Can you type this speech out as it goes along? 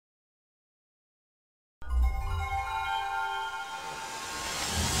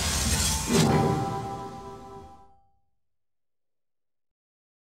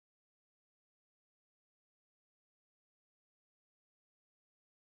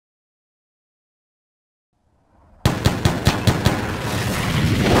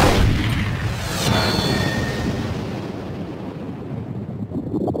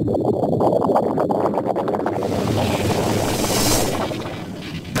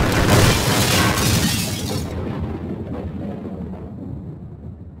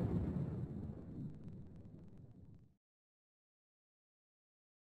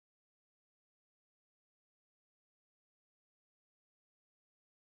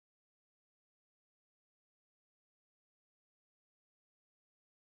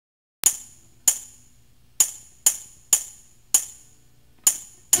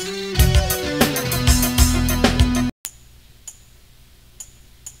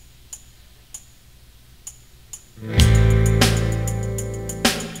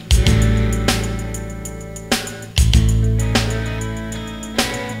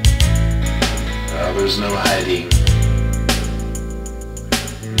There's no hiding.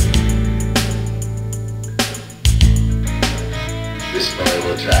 This boy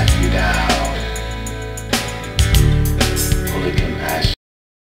will track you down. Only compassion.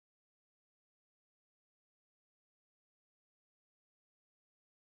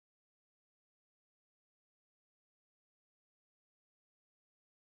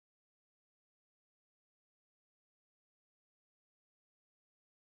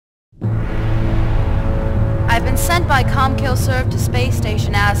 I've been sent by 𝗗𝗵𝗄𝗹𝗹 to Space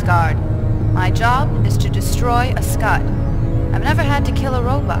Station Asgard. My job is to destroy a Scud. I've never had to kill a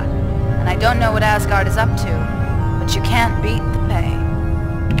robot, and I don't know what Asgard is up to, but you can't beat the pay.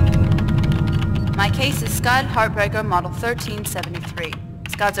 My case is Scud Heartbreaker Model 1373.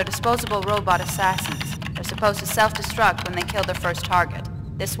 Scuds are disposable robot assassins. They're supposed to self-destruct when they kill their first target.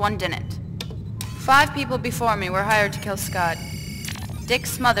 This one didn't. 5 people before me were hired to kill Scud. Dick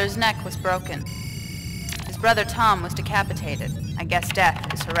Smothers' neck was broken. His brother Tom was decapitated. I guess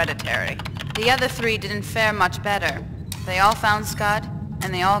death is hereditary. The other 3 didn't fare much better. They all found Scud,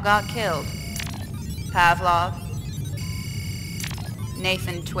 and they all got killed. Pavlov,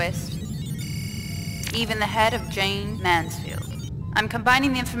 Nathan Twist, even the head of Jane Mansfield. I'm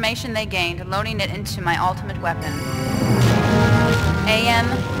combining the information they gained and loading it into my ultimate weapon.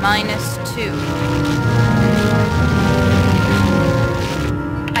 AM-2.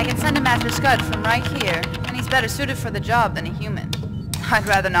 I can send him after Scud from right here, and he's better suited for the job than a human. I'd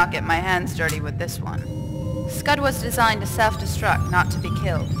rather not get my hands dirty with this one. Scud was designed to self-destruct, not to be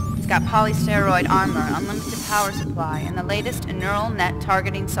killed. He's got polysteroid armor, unlimited power supply, and the latest in neural net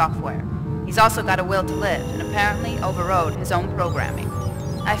targeting software. He's also got a will to live, and apparently overrode his own programming.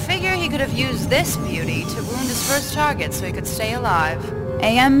 I figure he could have used this beauty to wound his first target so he could stay alive.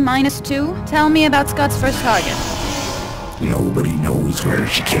 AM-2, tell me about Scud's first target. Nobody knows where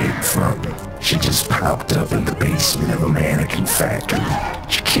she came from. She just popped up in the basement of a mannequin factory.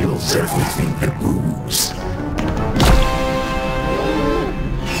 She kills everything that moves.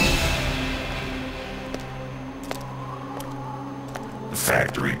 The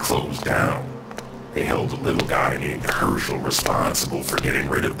factory closed down. They held a little guy named 𝗗𝗆𝗄𝗱 responsible for getting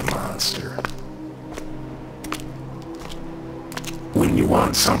rid of the monster. When you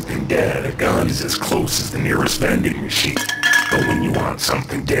want something dead, a gun is as close as the nearest vending machine. But when you want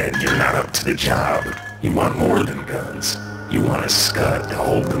something dead, you're not up to the job. You want more than guns. You want a Scud to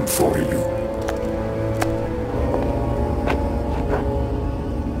hold them for you.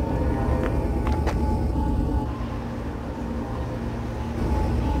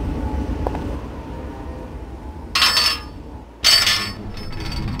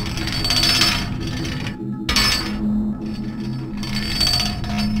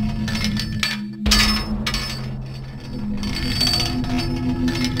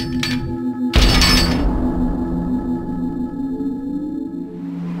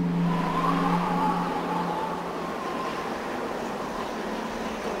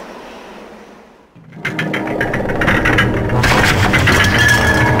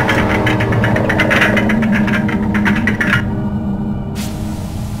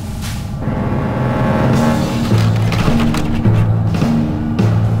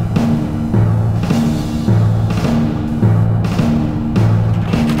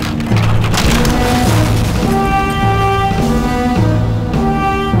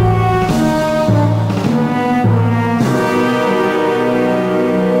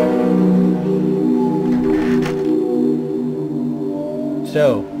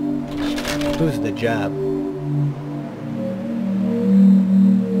 So, who's the job?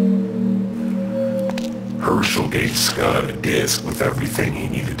 𝗗𝗆𝗄𝗱 gave Scud a disk with everything he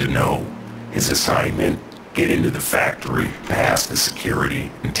needed to know. His assignment, get into the factory, pass the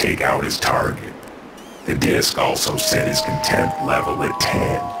security, and take out his target. The disc also set his contempt level at 10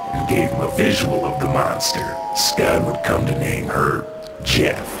 and gave him a visual of the monster. Scud would come to name her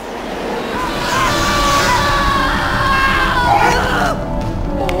Jeff.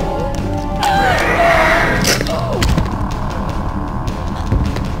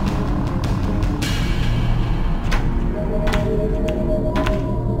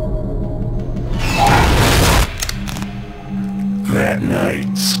 That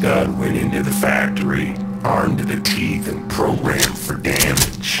night, Scud went into the factory, armed to the teeth and programmed for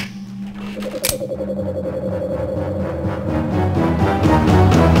damage.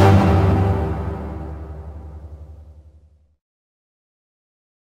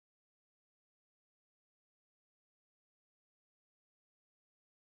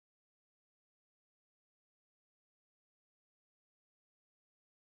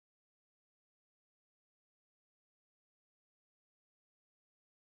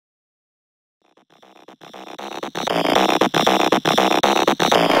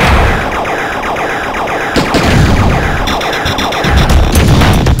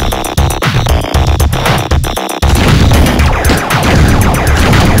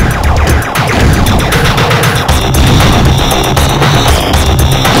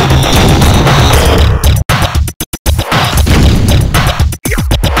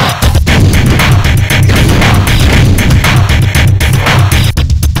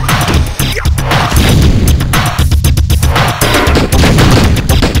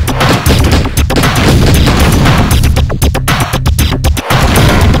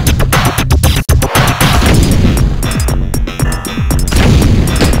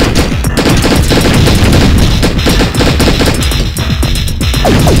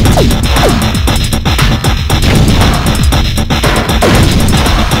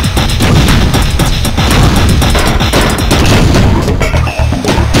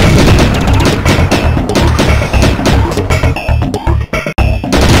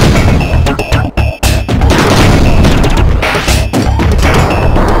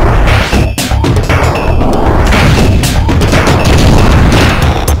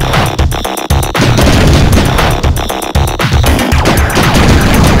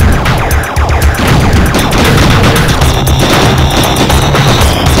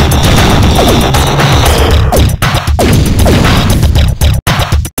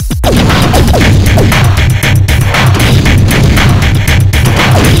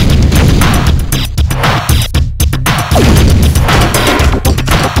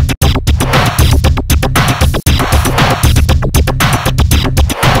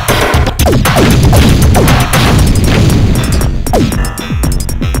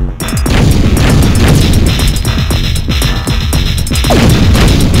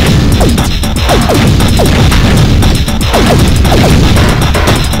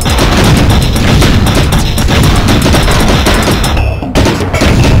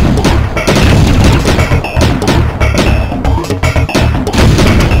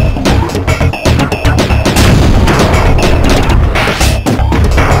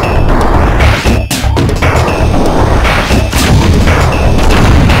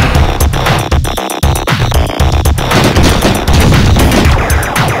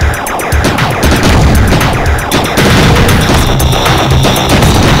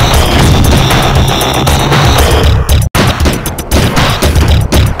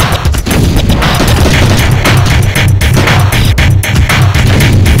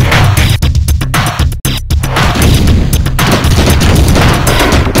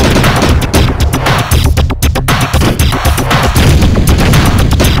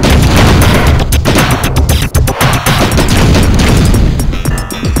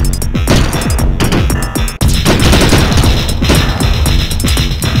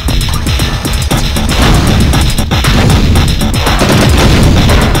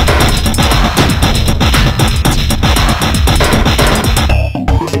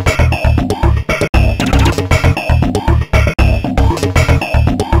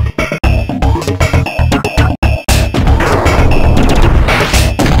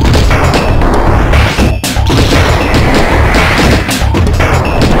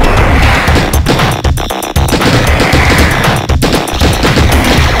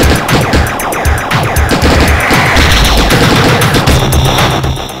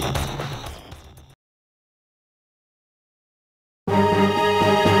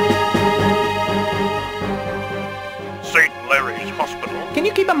 Can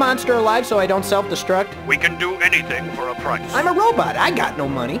you keep a monster alive so I don't self-destruct? We can do anything for a price. I'm a robot. I got no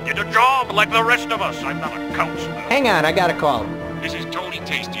money. Get a job like the rest of us. I'm not a counselor. Hang on, I gotta call him. This is Tony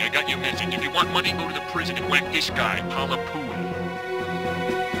Tasty. I got your message. If you want money, go to the prison and whack this guy, Pollipooey.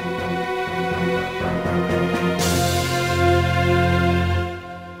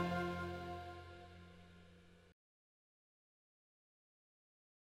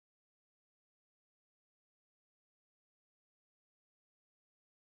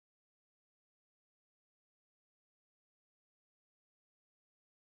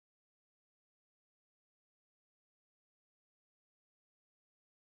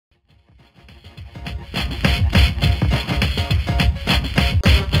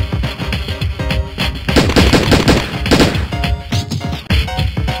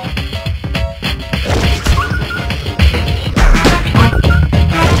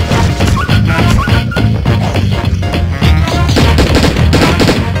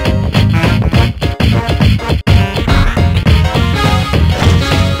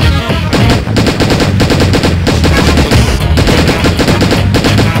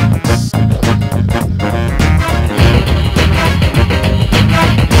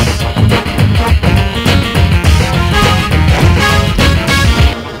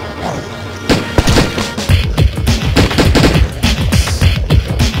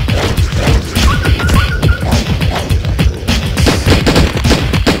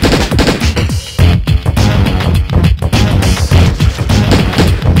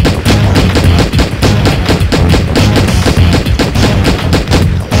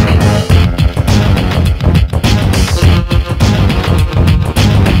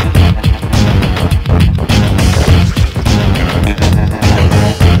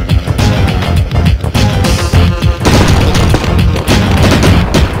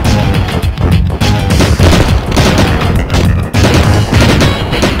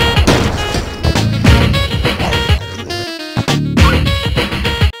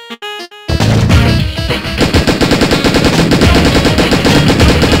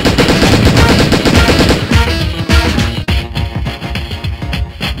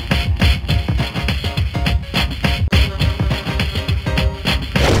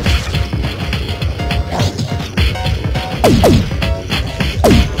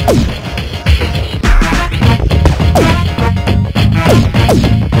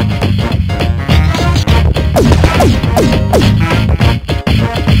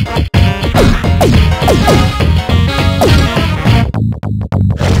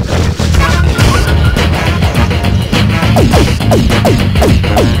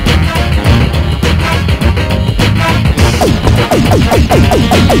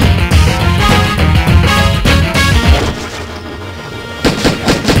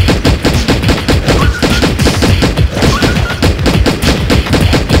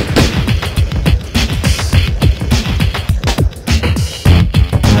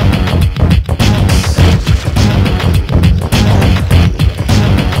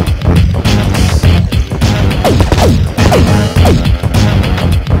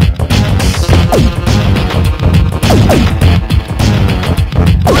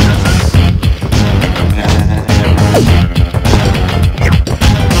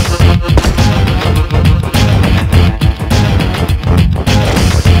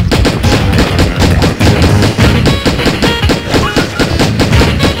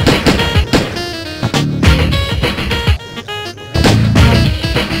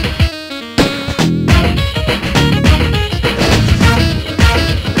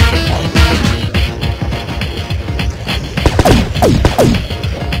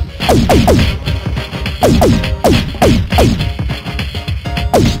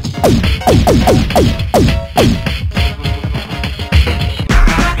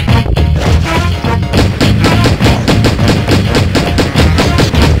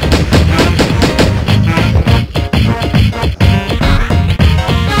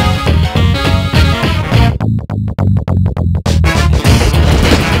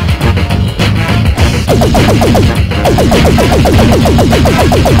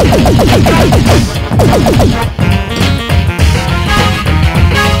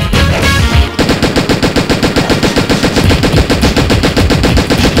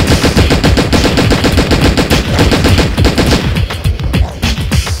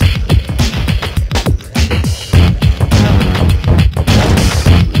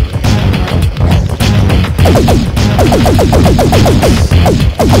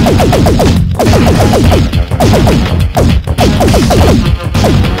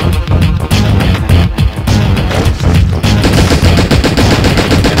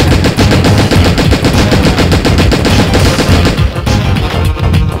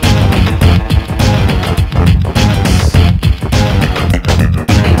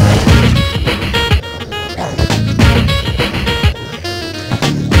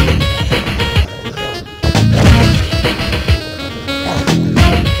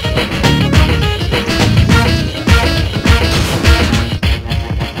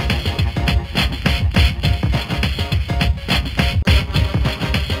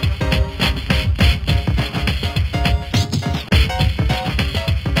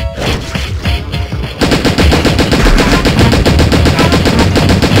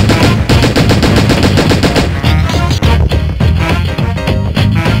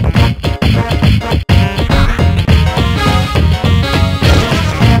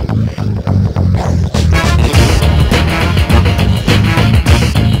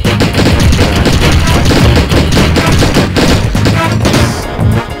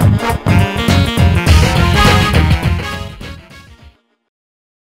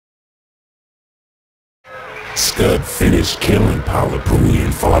 Pollipooey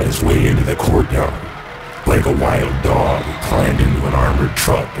and fought his way into the courtyard. Like a wild dog, he climbed into an armored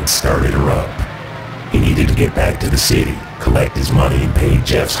truck and started her up. He needed to get back to the city, collect his money and pay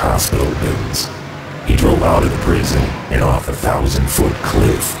Jeff's hospital bills. He drove out of the prison and off a 1,000-foot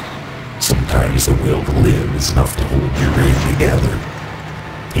cliff. Sometimes the will to live is enough to hold your rig together.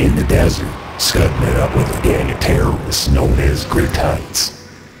 In the desert, Scud met up with a gang of terrorists known as Grittites.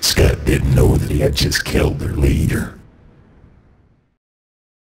 Scud didn't know that he had just killed their leader.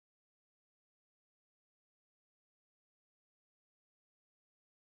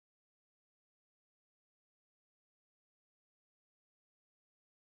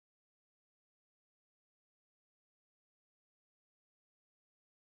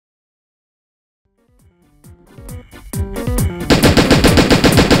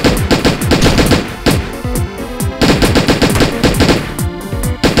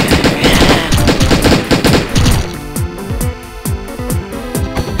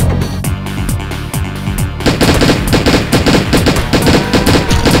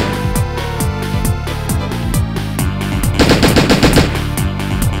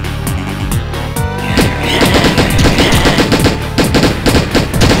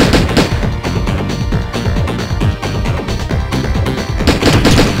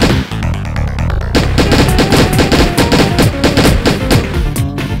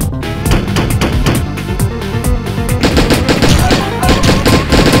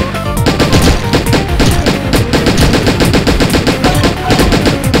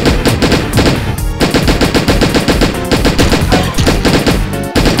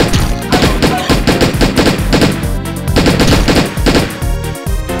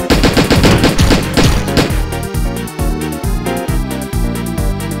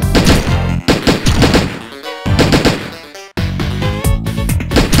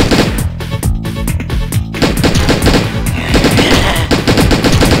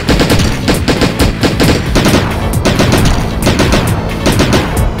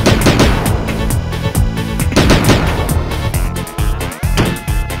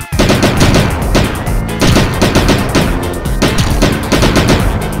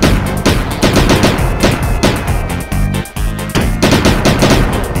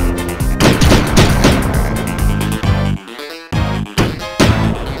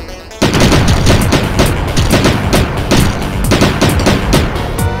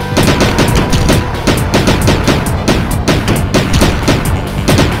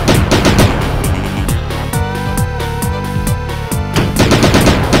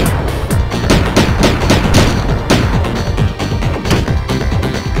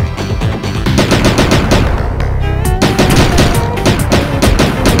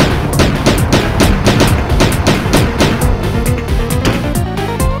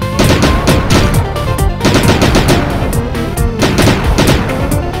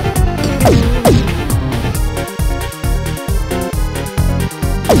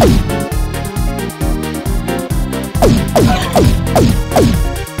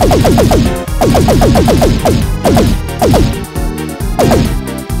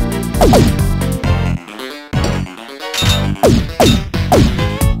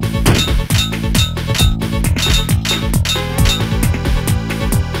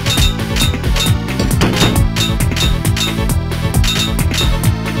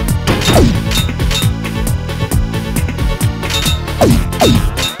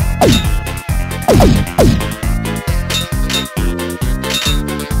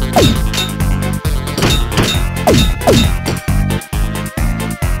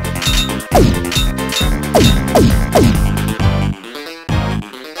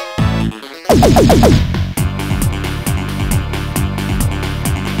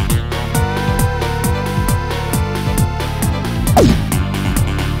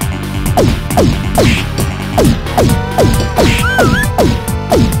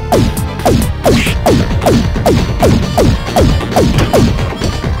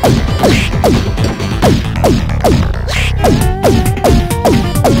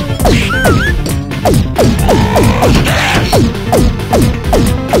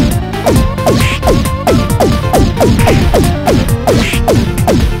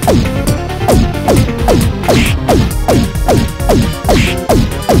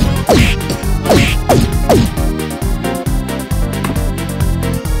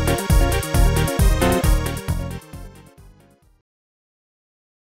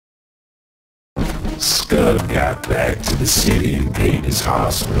 Scud got back to the city and paid his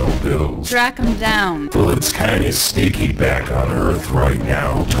hospital bills. Track him down. Well, it's kinda sticky back on Earth right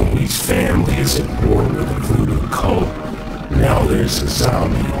now. Tony's family is at war with the voodoo cult. Now there's a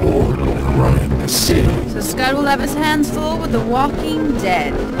zombie horde overrunning the city. So Scud will have his hands full with the Walking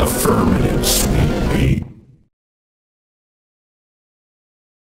Dead. Affirmative, sweet pea.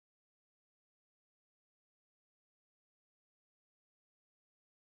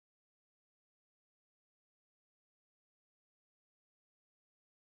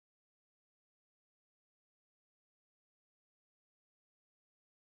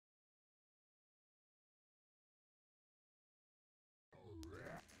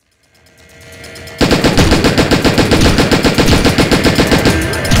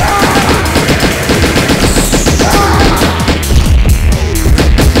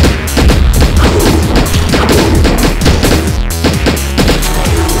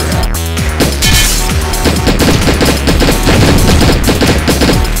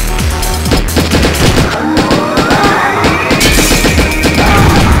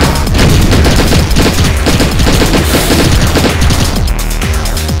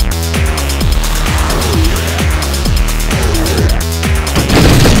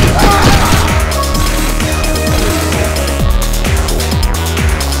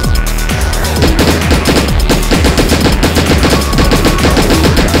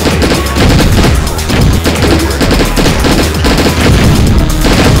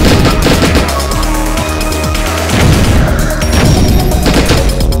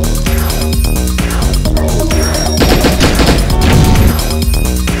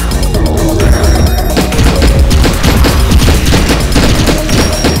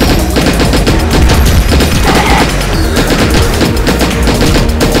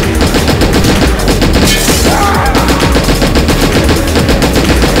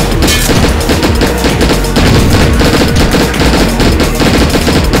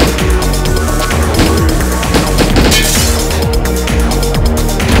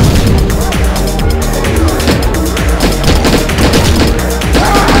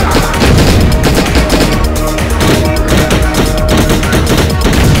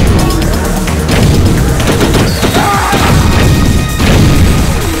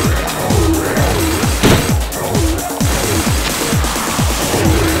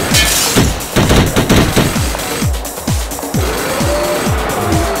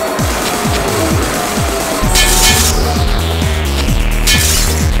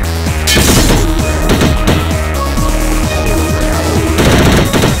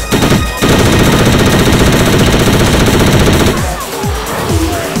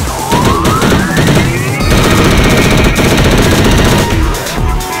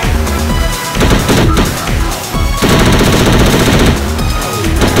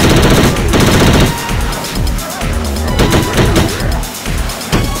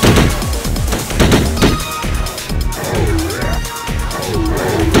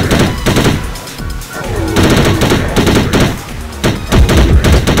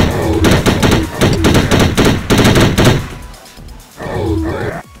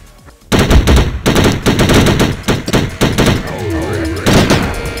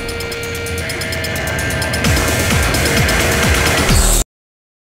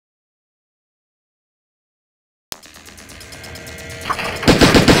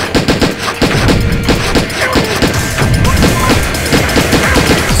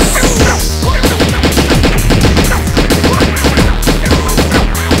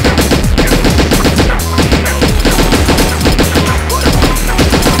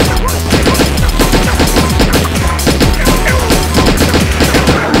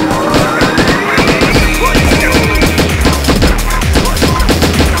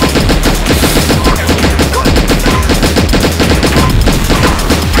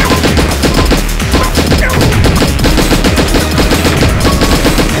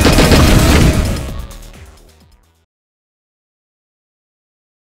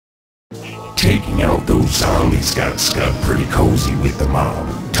 Taking out those zombies got Scud pretty cozy with the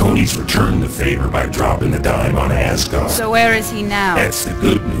mob. Tony's returned the favor by dropping the dime on Asgard. So where is he now? That's the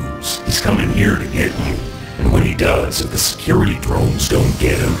good news. He's coming here to get you. And when he does, if the security drones don't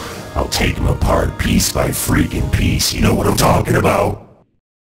get him, I'll take him apart piece by freaking piece. You know what I'm talking about?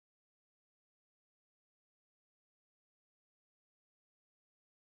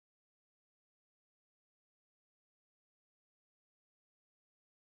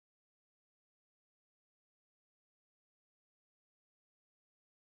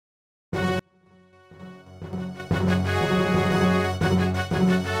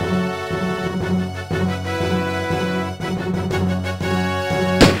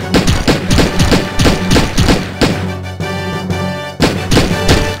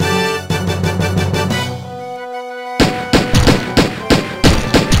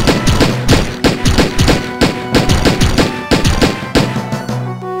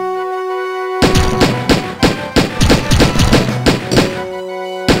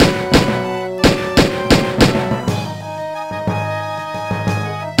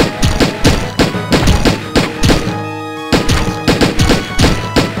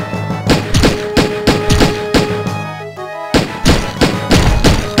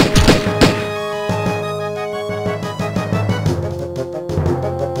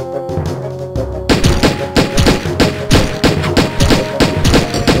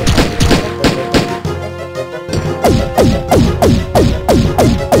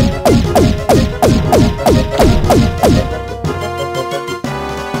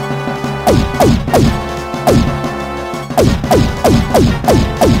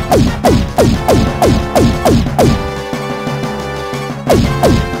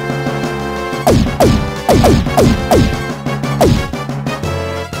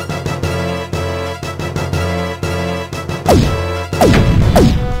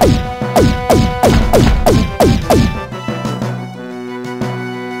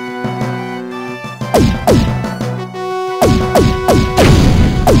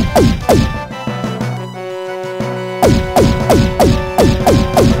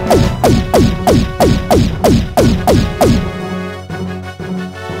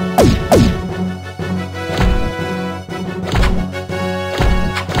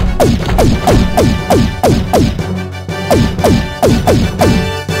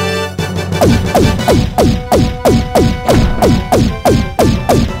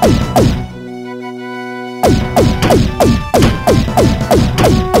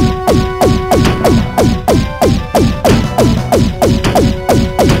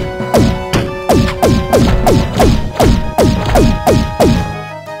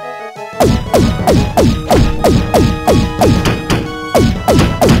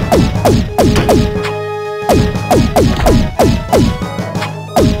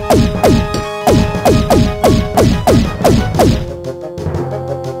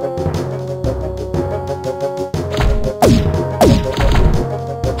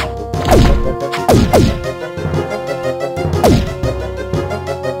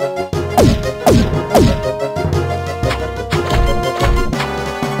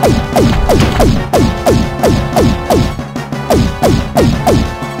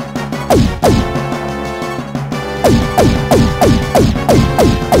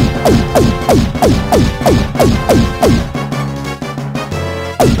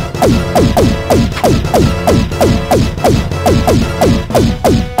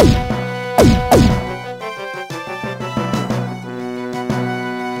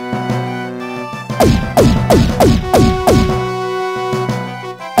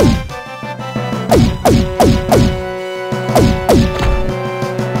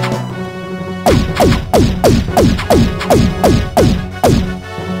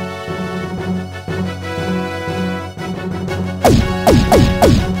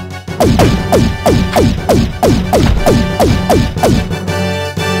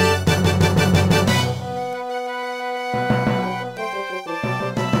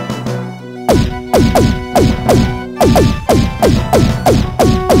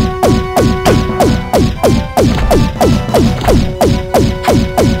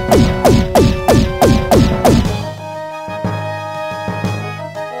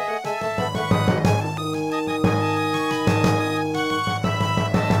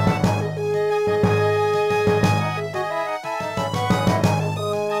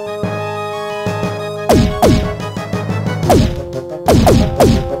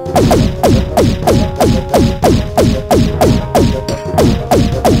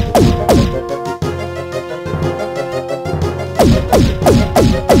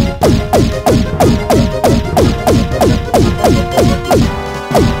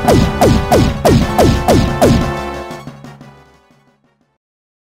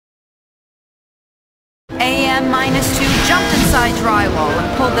 AM-2 jumped inside Drywall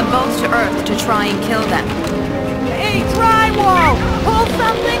and pulled them both to Earth to try and kill them. Hey, Drywall! Pull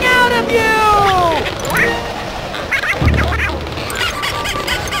something out of you!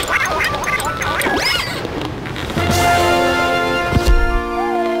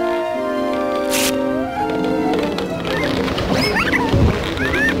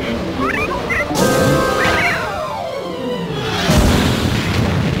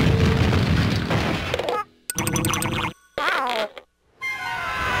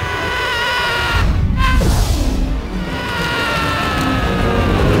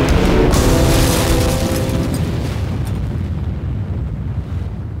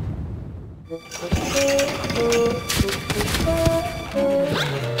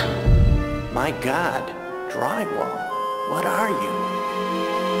 My God, Drywall, what are you?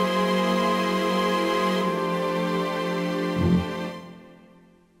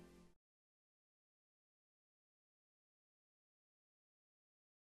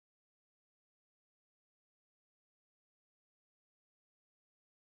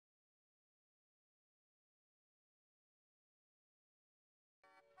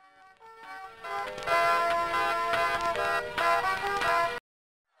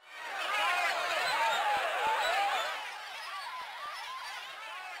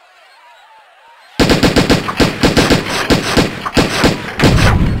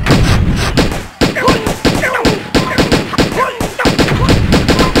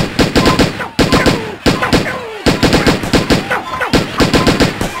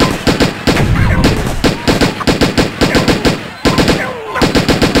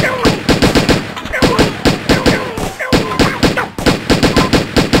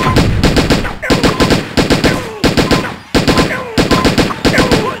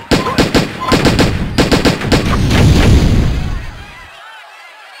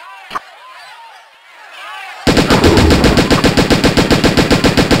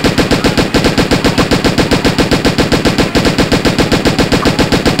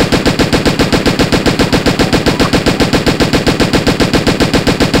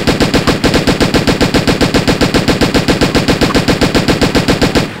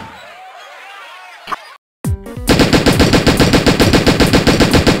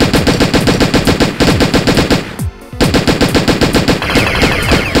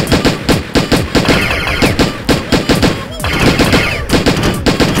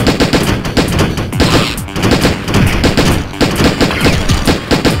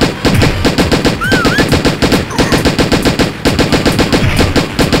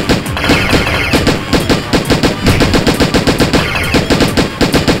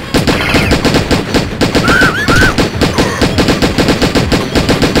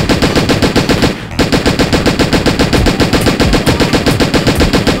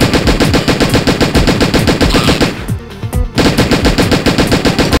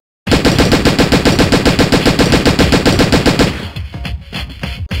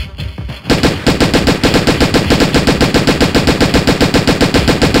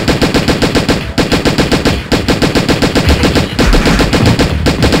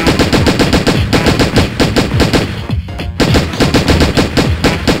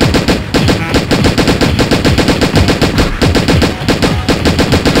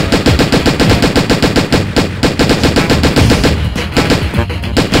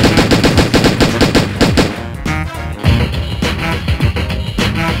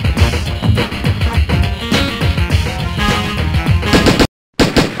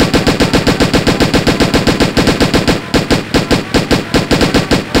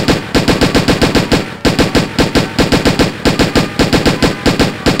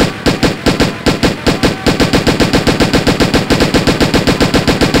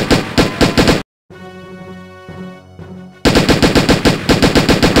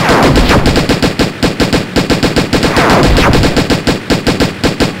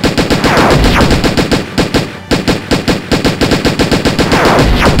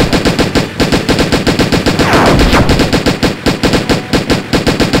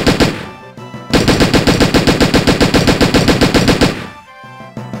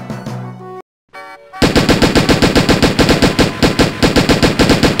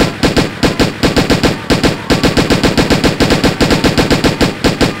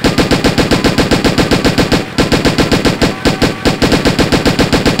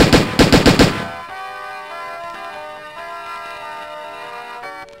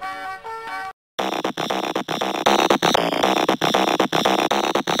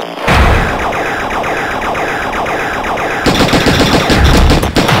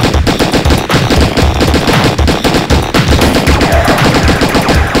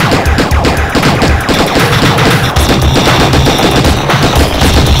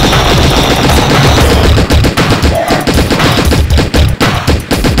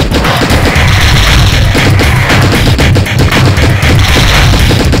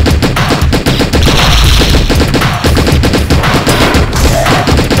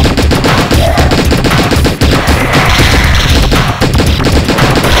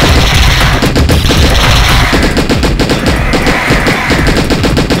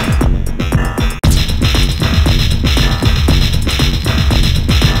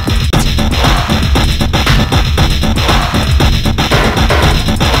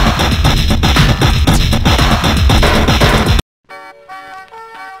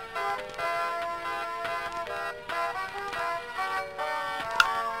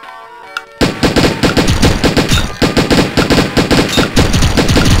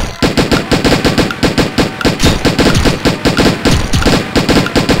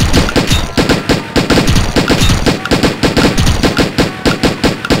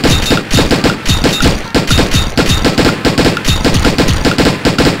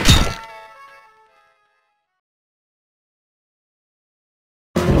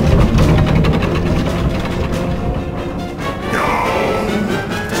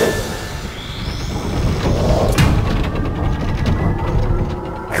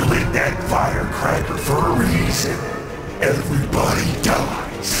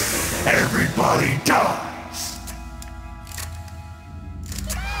 Everybody dies.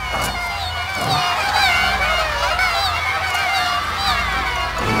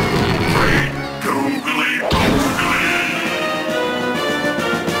 Great googly googly.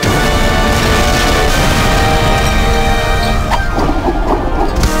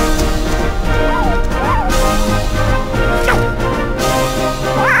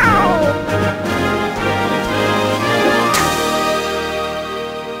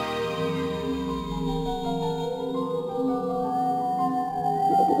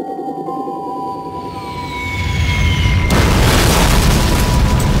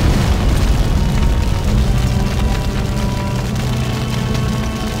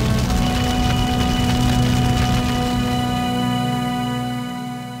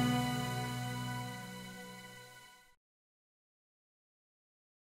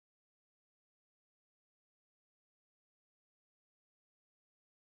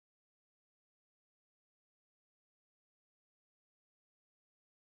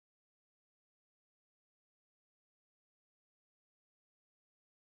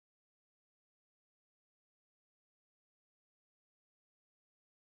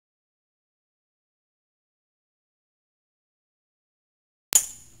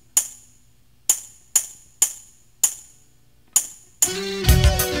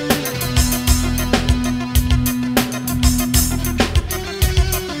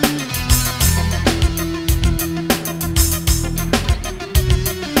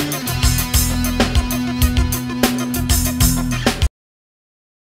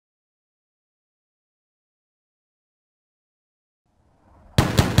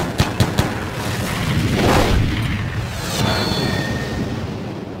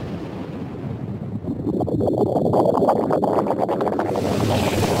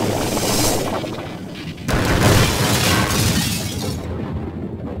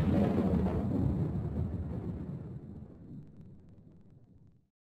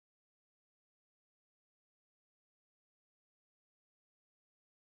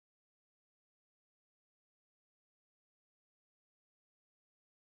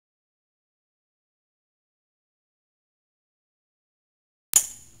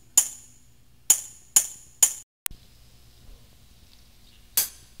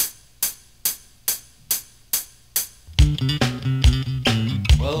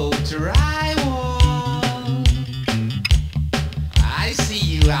 Whoa, Drywall! I see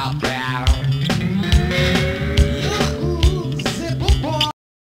you out there.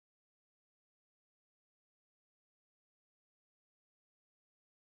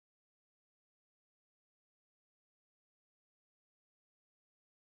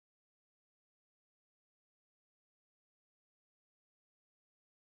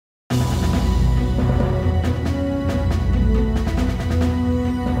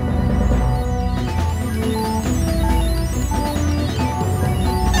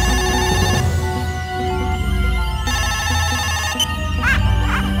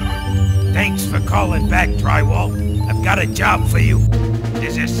 Thanks for calling back, Drywall. I've got a job for you.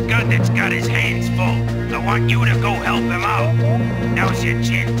 There's a scud that's got his hands full. I want you to go help him out. Now's your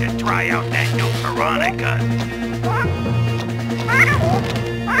chance to try out that new piranha gun.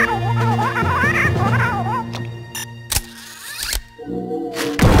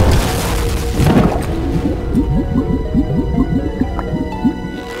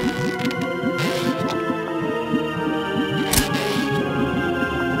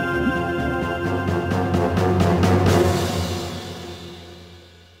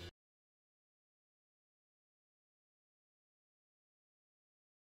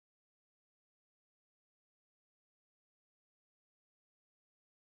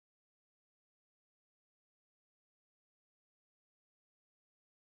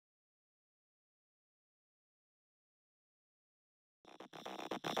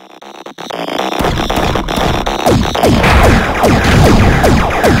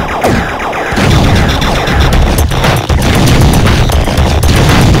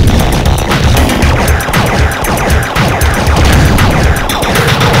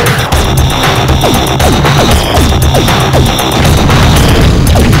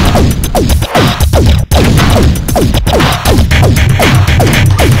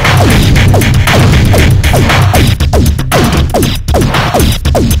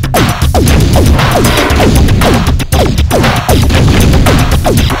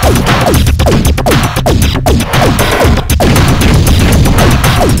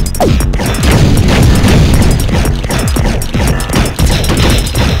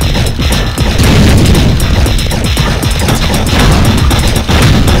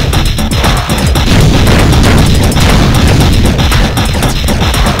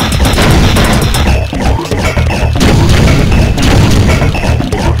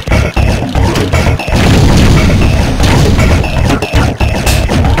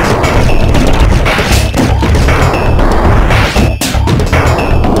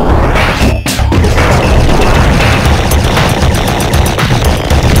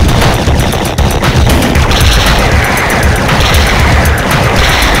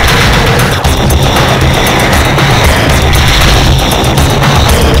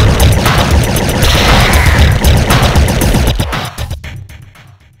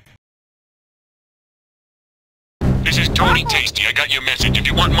 Monty, I got your message. If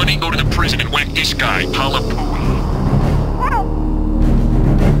you want money, go to the prison and whack this guy, Pollipooey.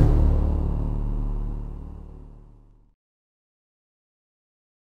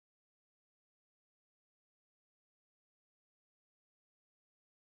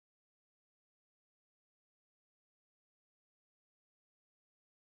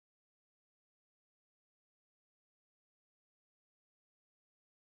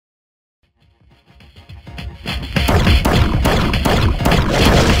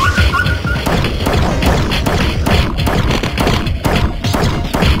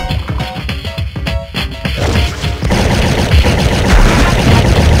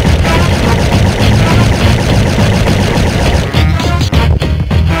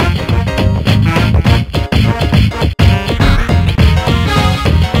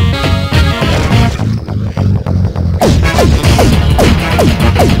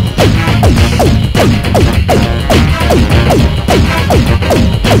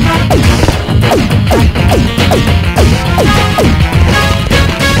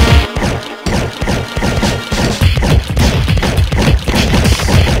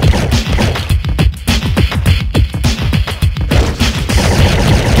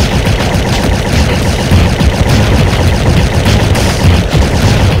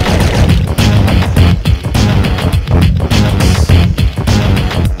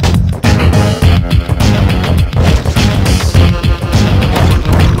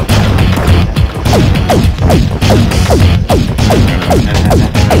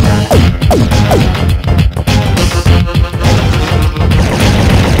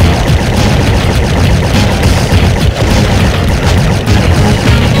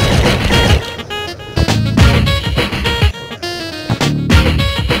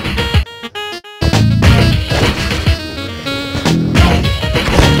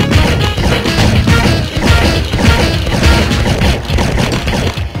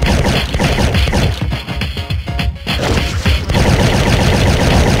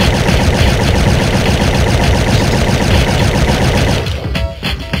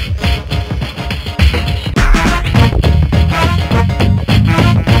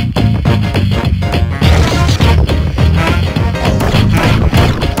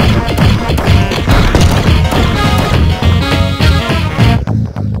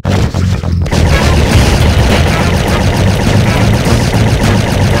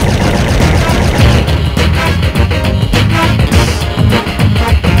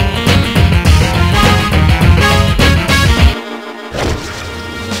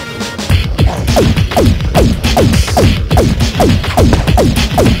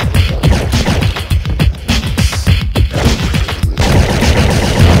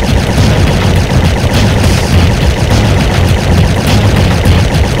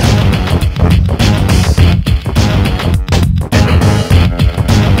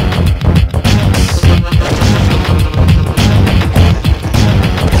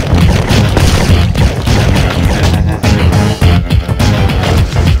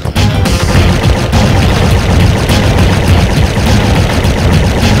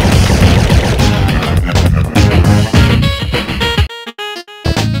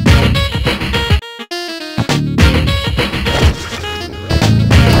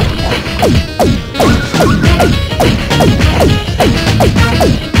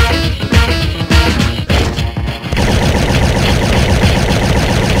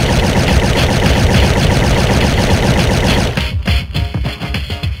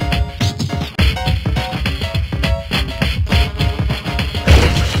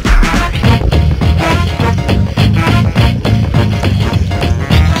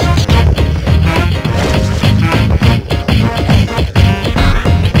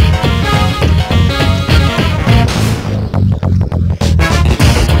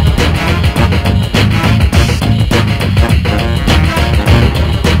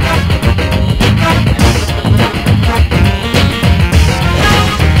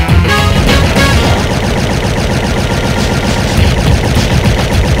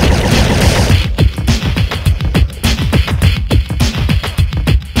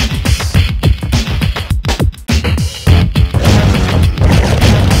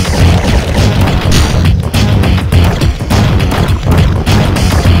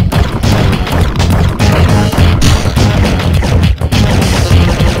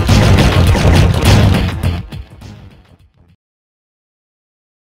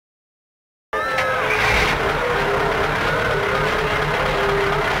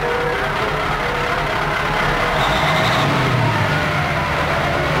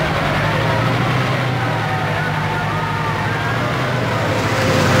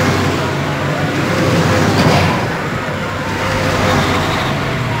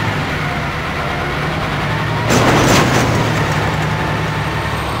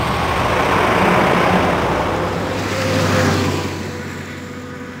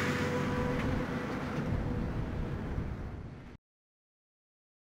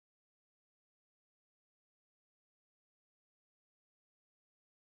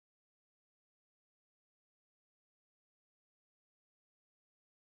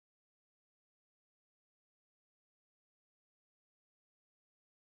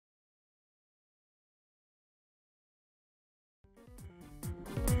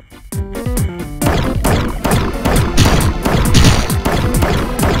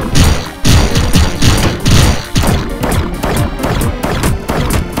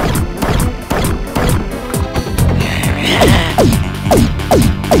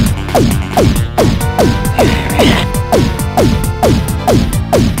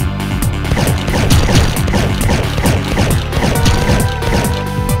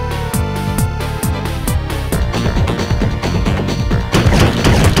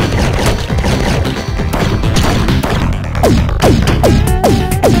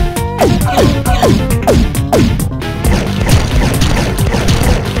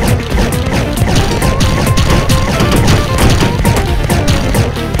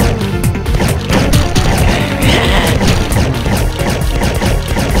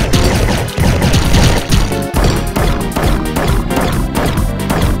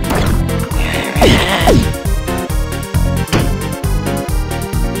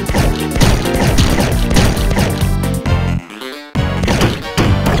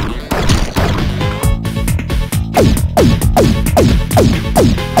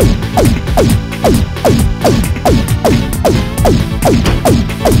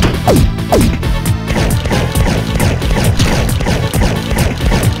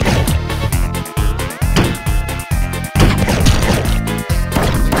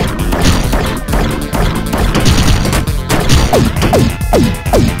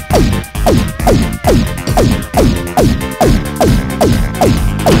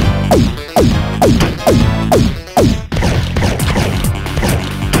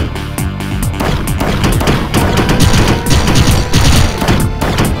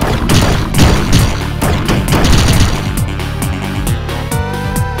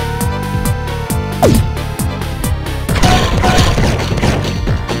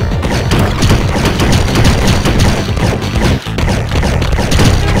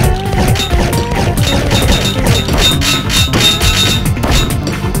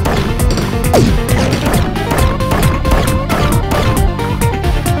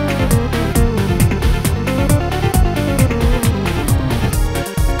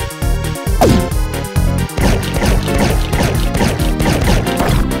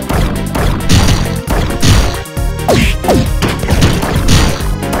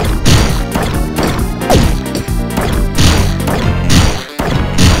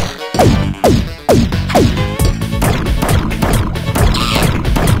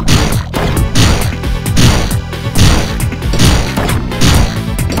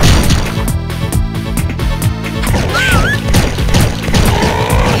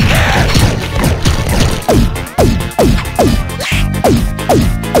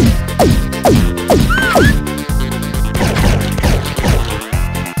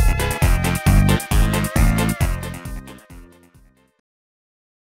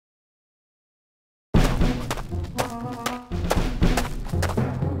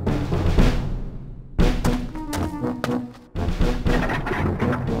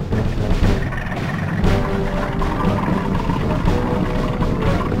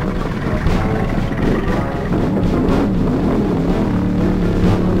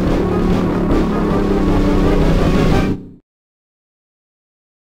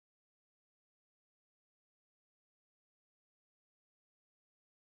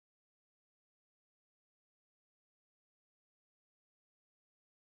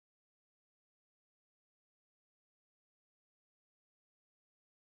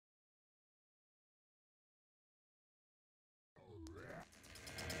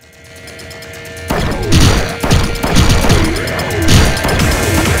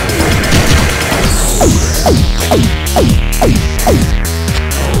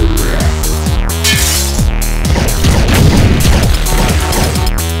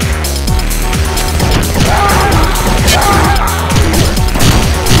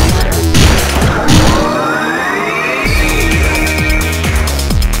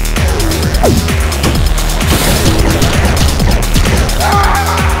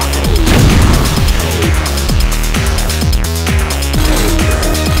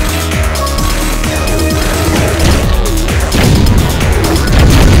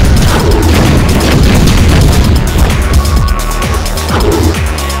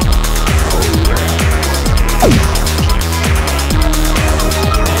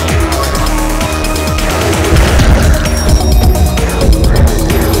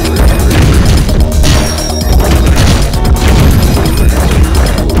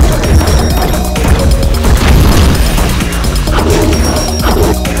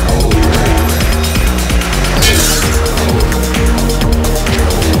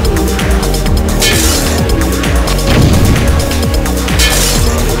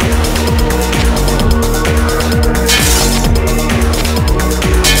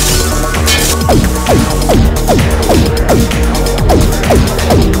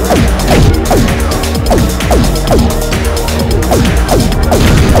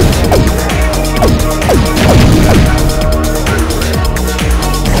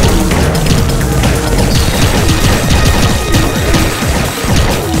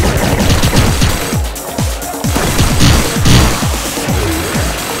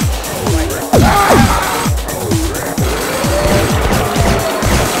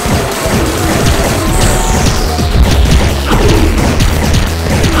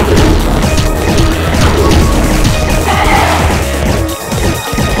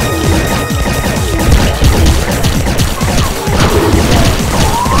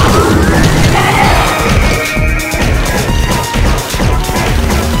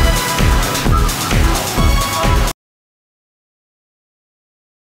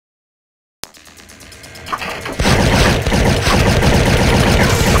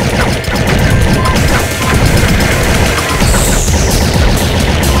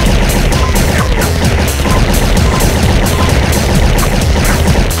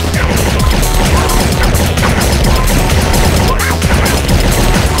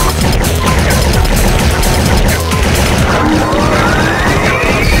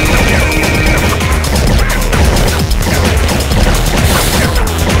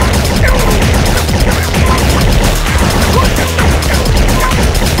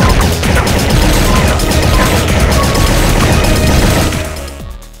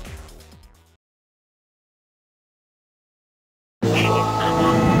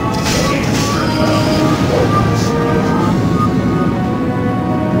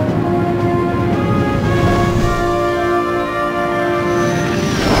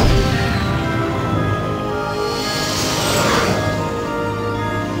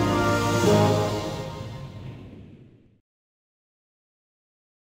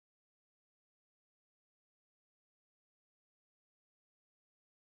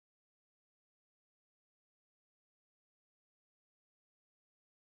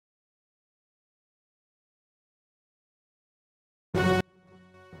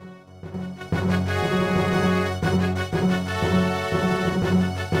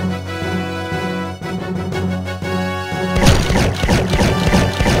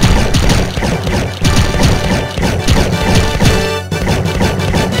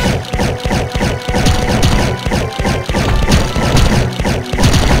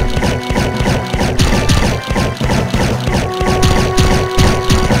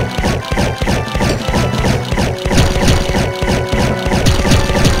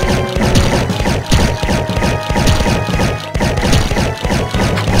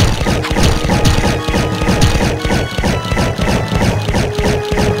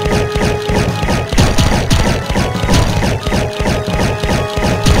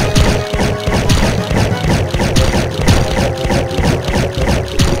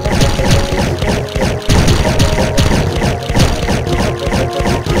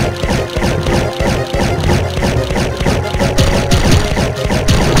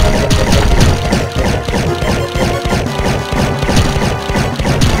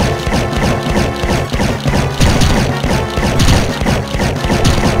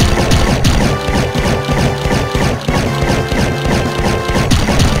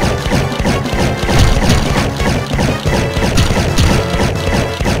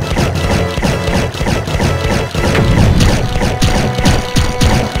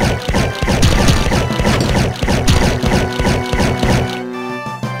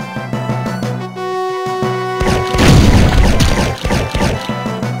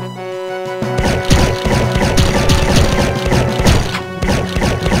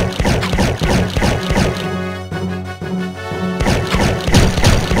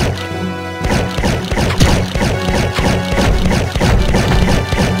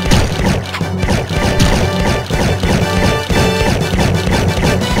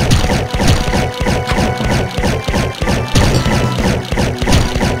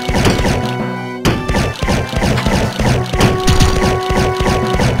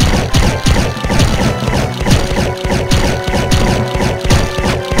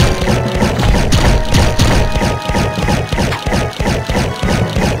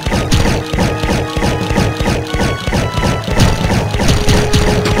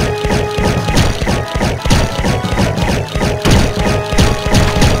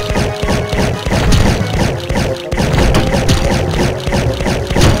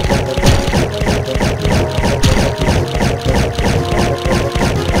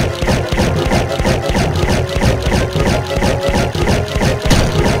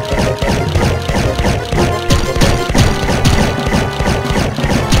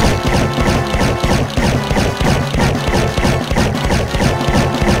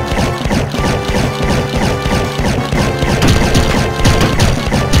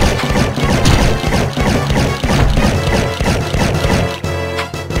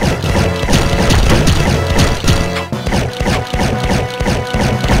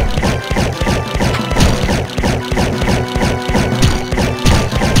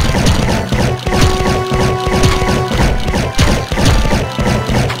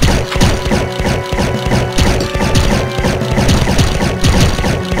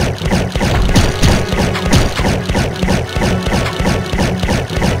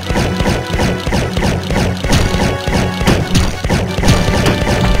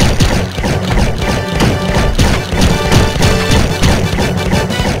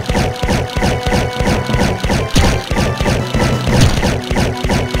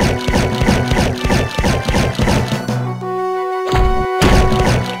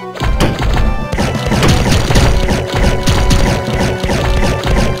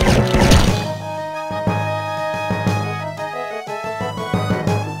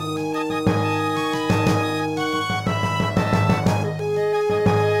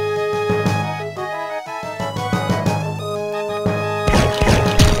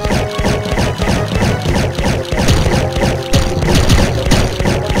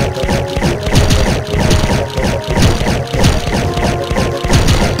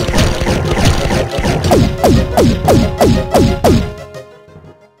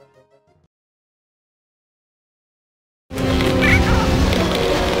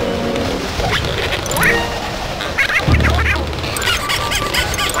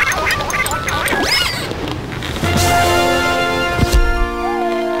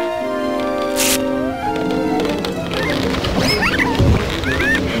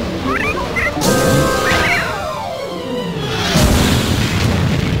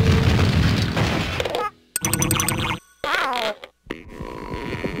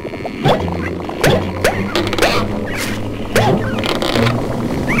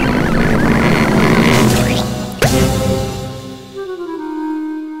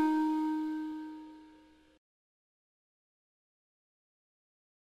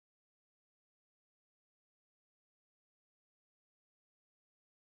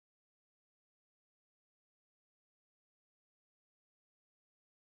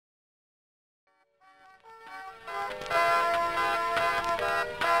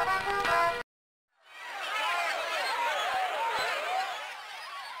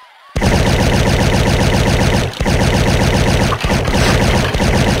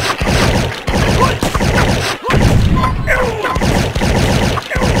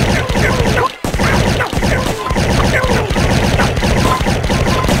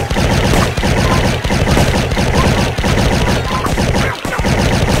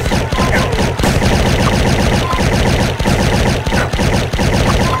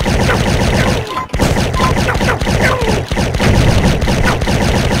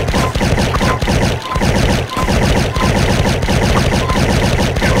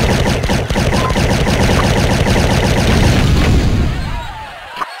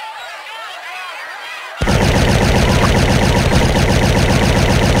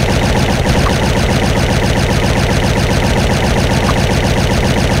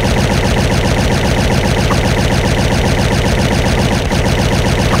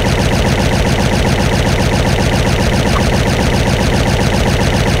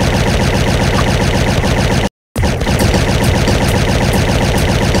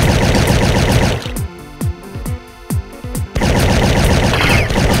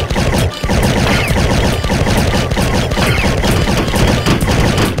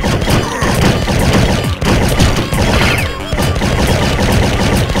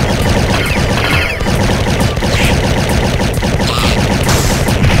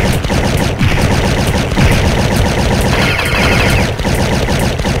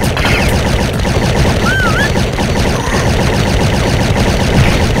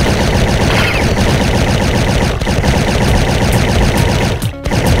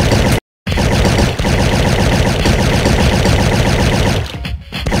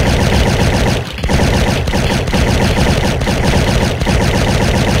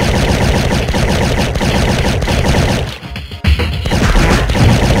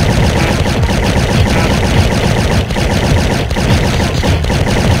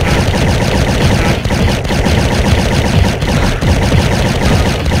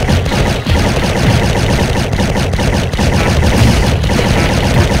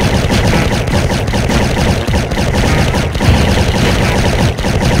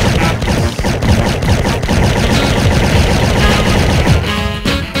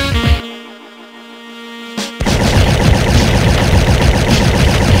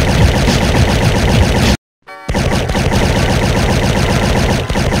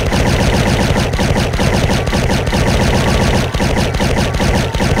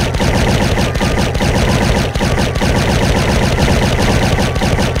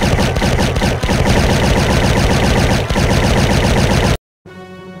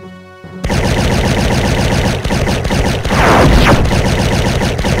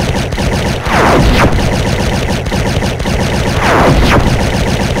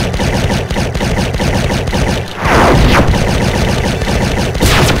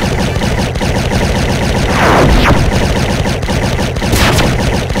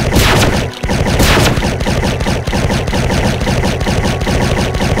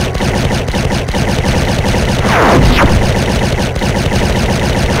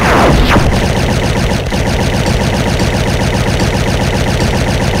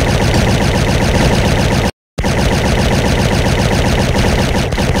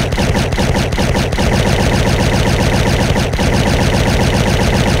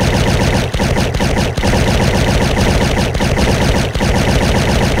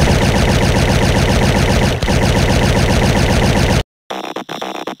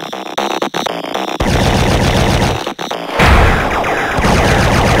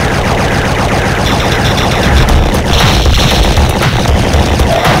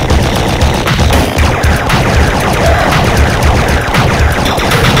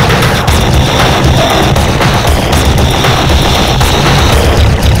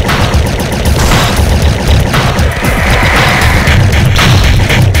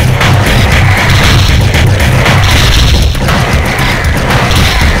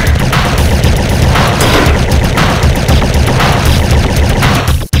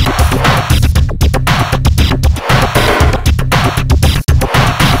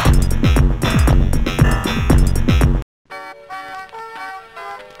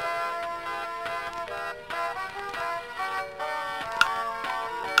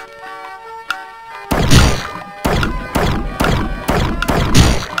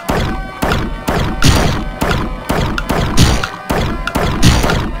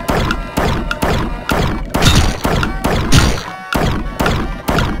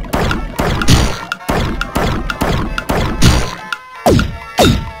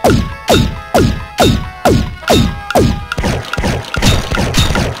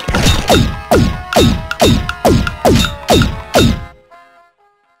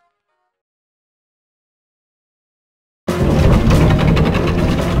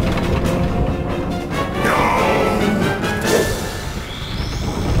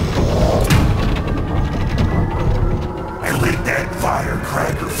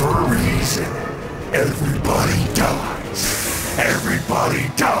 for a reason. Everybody dies. Everybody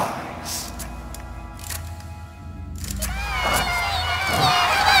dies.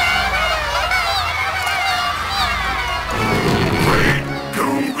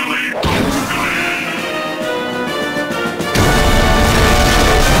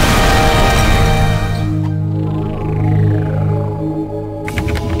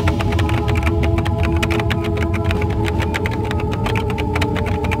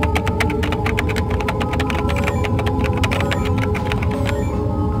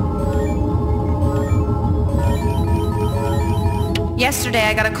 Yesterday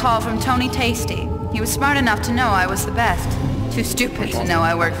I got a call from Tony Tasty. He was smart enough to know I was the best. Too stupid to know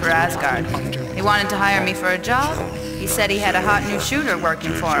I worked for Asgard. He wanted to hire me for a job. He said he had a hot new shooter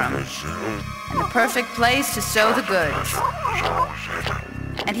working for him. And the perfect place to sow the goods.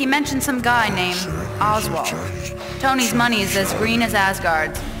 And he mentioned some guy named Oswald. Tony's money is as green as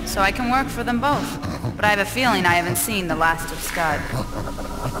Asgard's, so I can work for them both. But I have a feeling I haven't seen the last of Scud.